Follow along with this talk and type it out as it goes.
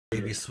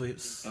Baby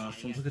sweeps.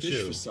 Look at Fish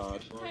you.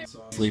 facade.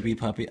 Sleepy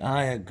puppy,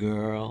 I a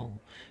girl.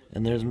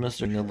 And there's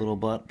Mr. a little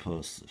butt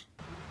post.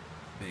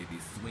 Baby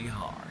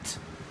sweetheart.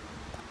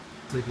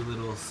 Sleepy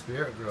little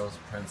spirit girl's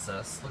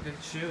princess. Look at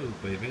you,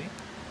 baby.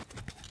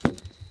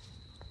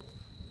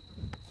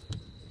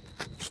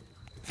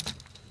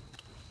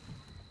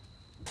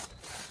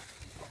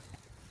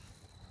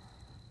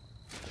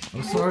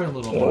 I'm sorry,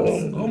 little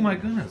butts. Oh my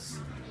goodness.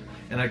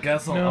 And I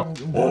guess I'm going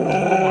to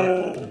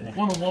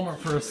Walmart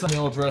for a second.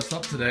 All dressed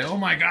up today. Oh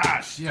my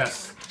gosh,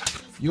 yes.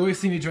 You always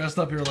see me dressed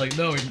up, you're like,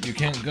 no, you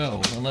can't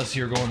go. Unless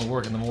you're going to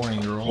work in the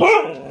morning, you're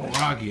all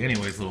groggy.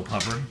 Anyways, little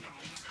pupper.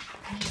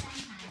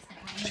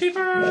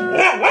 Cheaper!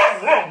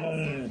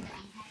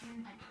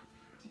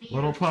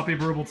 Little puppy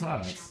burble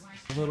tots.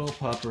 Little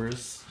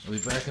puppers. I'll be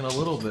back in a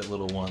little bit,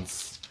 little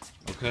ones.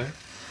 Okay?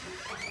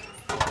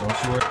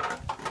 Don't you worry.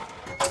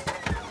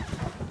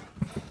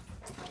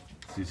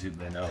 See,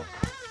 they know.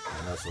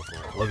 They know so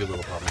far. Look at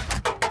little puppy.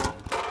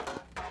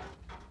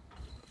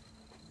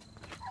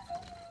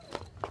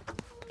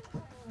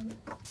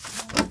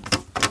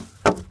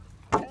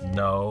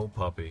 No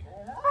puppy.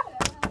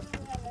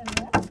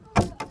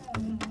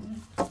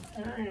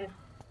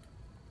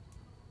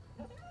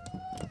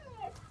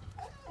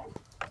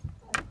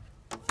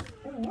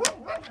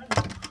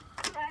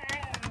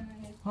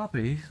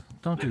 Puppy,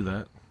 don't do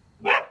that.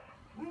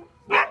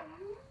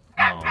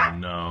 Oh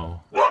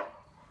no.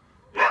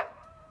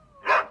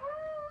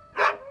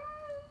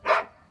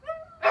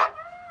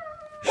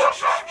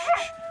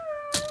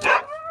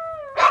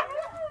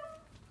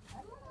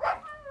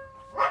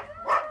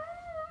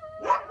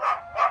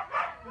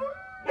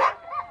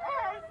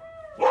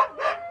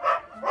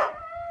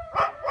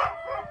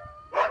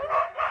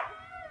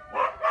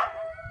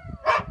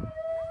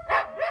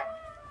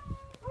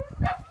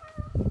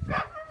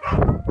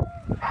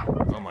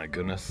 Oh my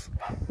goodness.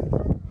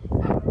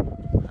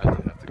 I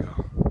have to go.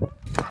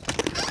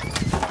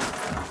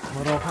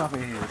 Little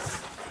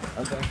puppies.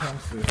 How'd that come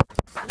through?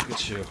 Look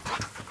at you.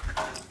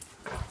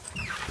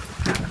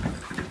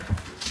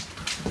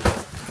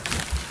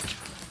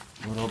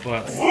 Little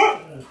butts.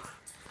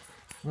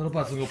 Little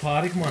butts will go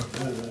potty, come on.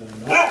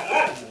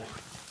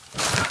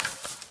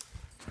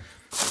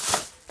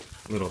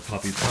 Little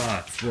puppy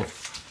tots. Woof.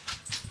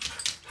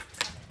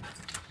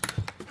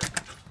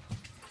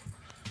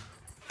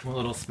 Well,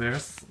 little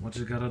spares, what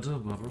you gotta do,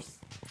 bubbers?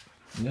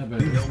 Yeah,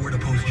 baby. You know where to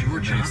post your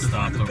job to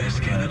find the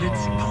best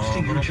candidates?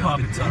 Posting your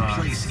job in one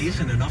place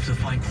isn't enough to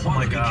find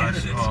quality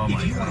candidates.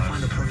 If you want to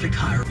find the perfect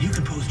hire, you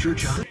can post your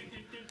job.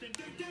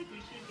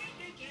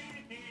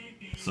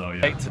 So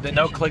yeah. Today,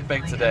 no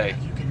clickbait today.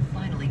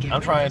 I'm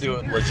trying to do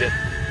it legit.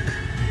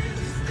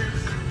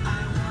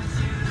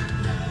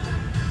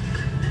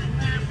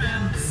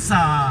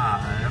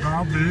 Side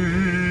of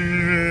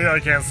me. I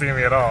can't see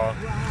me at all.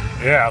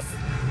 Yes.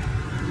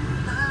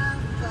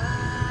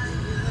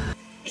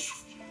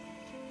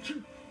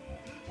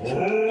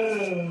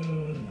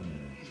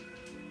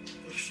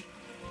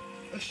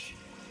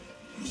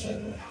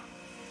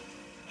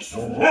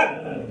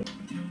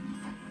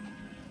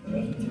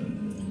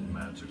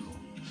 Magical.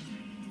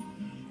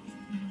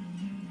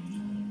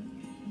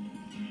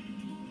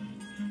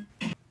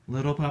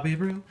 Little puppy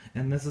brew,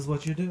 and this is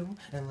what you do.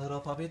 And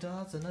little puppy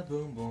dots, and a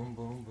boom, boom,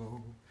 boom,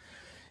 boom.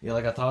 Yeah,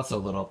 like I thought so,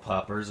 little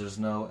poppers. There's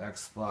no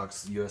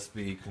Xbox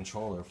USB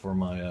controller for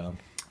my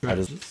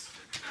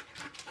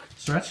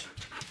stretch.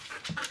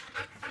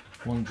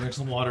 Want to drink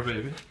some water,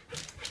 baby?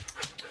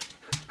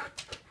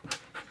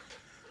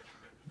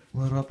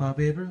 Little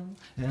puppy brew,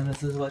 and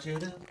this is what you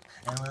do.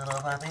 And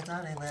little puppy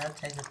tiny lab,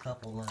 take a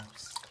couple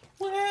laps.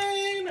 Yeah,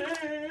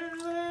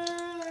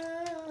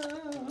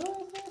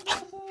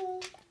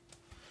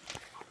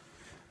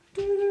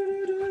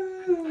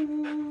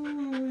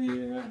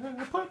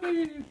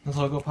 puppy. Let's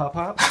all go pop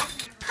pop.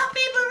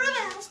 Puppy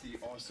burritos.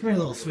 Come here,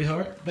 little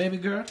sweetheart, baby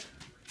girl.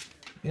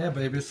 Yeah,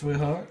 baby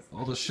sweetheart.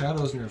 All the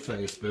shadows in your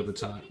face, baby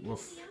tot.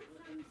 Woof.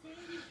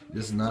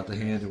 This is not the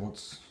hand it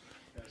wants.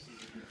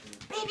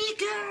 Baby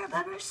girl,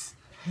 bubbers.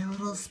 Hey,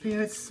 little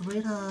spirit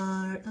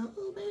sweetheart.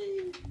 Oh,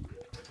 baby.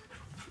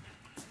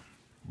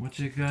 What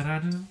you gotta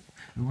do?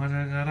 What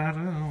I gotta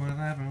do? What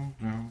I do?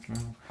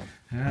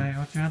 Hey,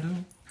 what you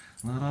do?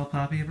 Little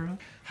puppy bro.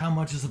 How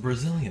much is a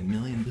Brazilian?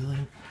 Million,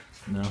 billion?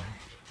 No.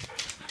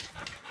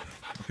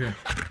 Okay.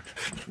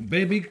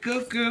 Baby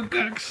cuckoo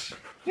cocks.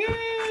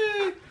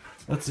 Yay!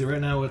 Let's see, right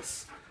now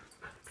it's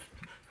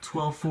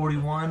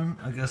 12:41.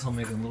 I guess I'll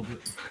make it a little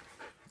bit.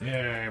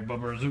 Yeah,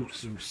 Bubba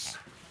Zeus.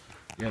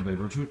 Yeah,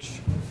 baby Tooch.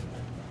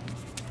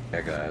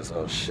 Yeah, guys.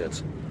 Oh,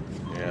 shit.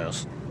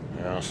 Yes.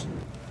 Yes.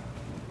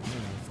 Yeah,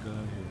 let's go here.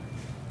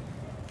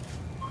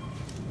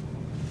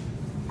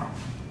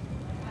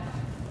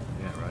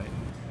 Yeah, right?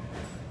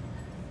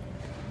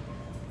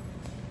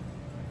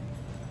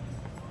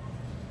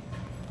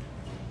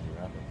 You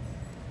wrap it.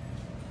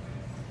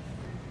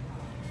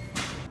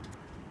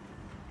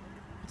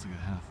 It's like a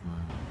half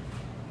mile.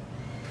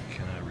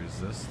 Can I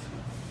resist?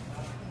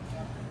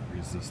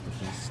 Resist the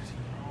fist?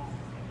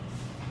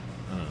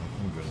 I don't know.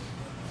 I'm good.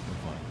 I'm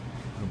fine.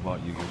 I bought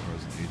Yu-Gi-Oh!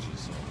 Cards in ages,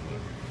 so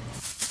whatever.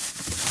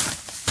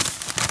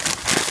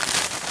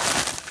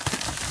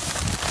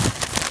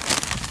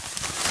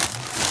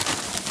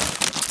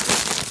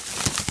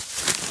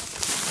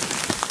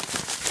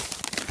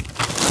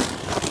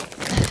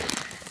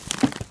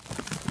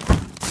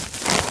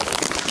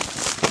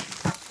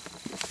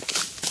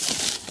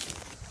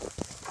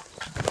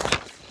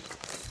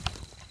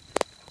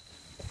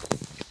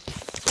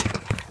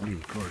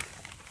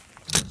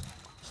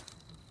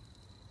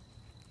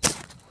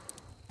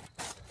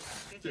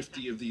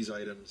 of these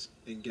items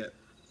and get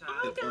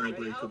an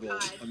unbreakable,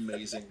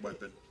 amazing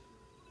weapon.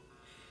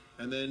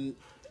 And then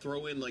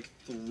throw in like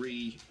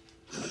 3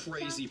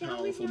 crazy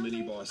powerful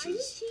mini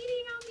bosses,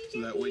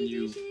 so that when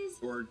you,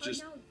 or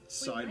just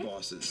side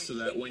bosses, so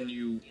that when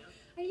you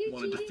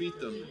want to defeat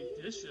them,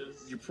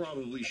 you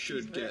probably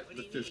should get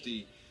the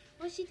 50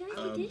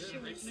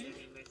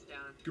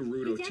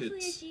 Gerudo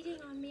tits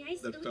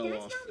that fell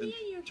off and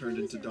turned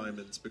into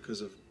diamonds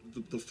because of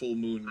the full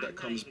moon that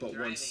comes but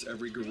once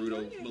every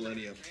Gerudo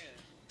millennium.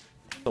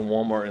 Some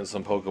Walmart and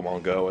some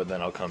Pokemon Go, and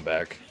then I'll come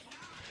back,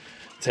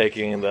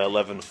 taking the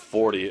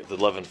 1140, the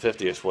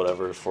 1150ish,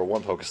 whatever, for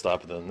one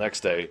Pokestop, and then the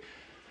next day,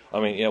 I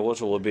mean, yeah, which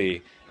will it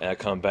be? And I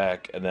come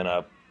back, and then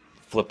I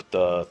flip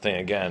the thing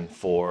again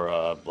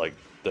for like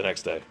the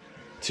next day.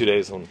 2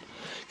 days on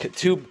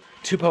two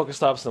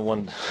Pokestops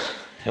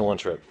in one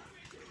trip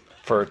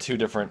for 2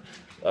 different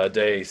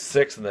day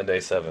 6 and then day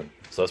 7.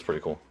 So that's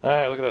pretty cool. All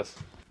right, look at this.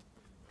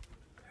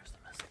 There's the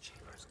message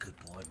chambers. Good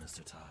boy,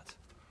 Mr. Todd.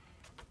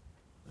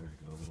 There you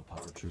go, little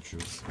power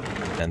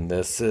choo-choos. And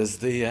this is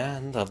the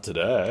end of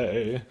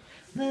today.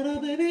 Little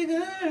baby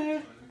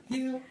girl,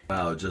 you.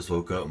 Wow, just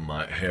woke up and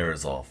my hair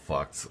is all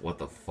fucked. What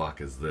the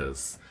fuck is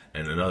this?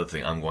 And another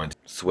thing, I'm going to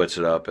switch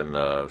it up and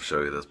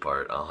show you this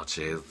part. Oh,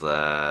 jeez.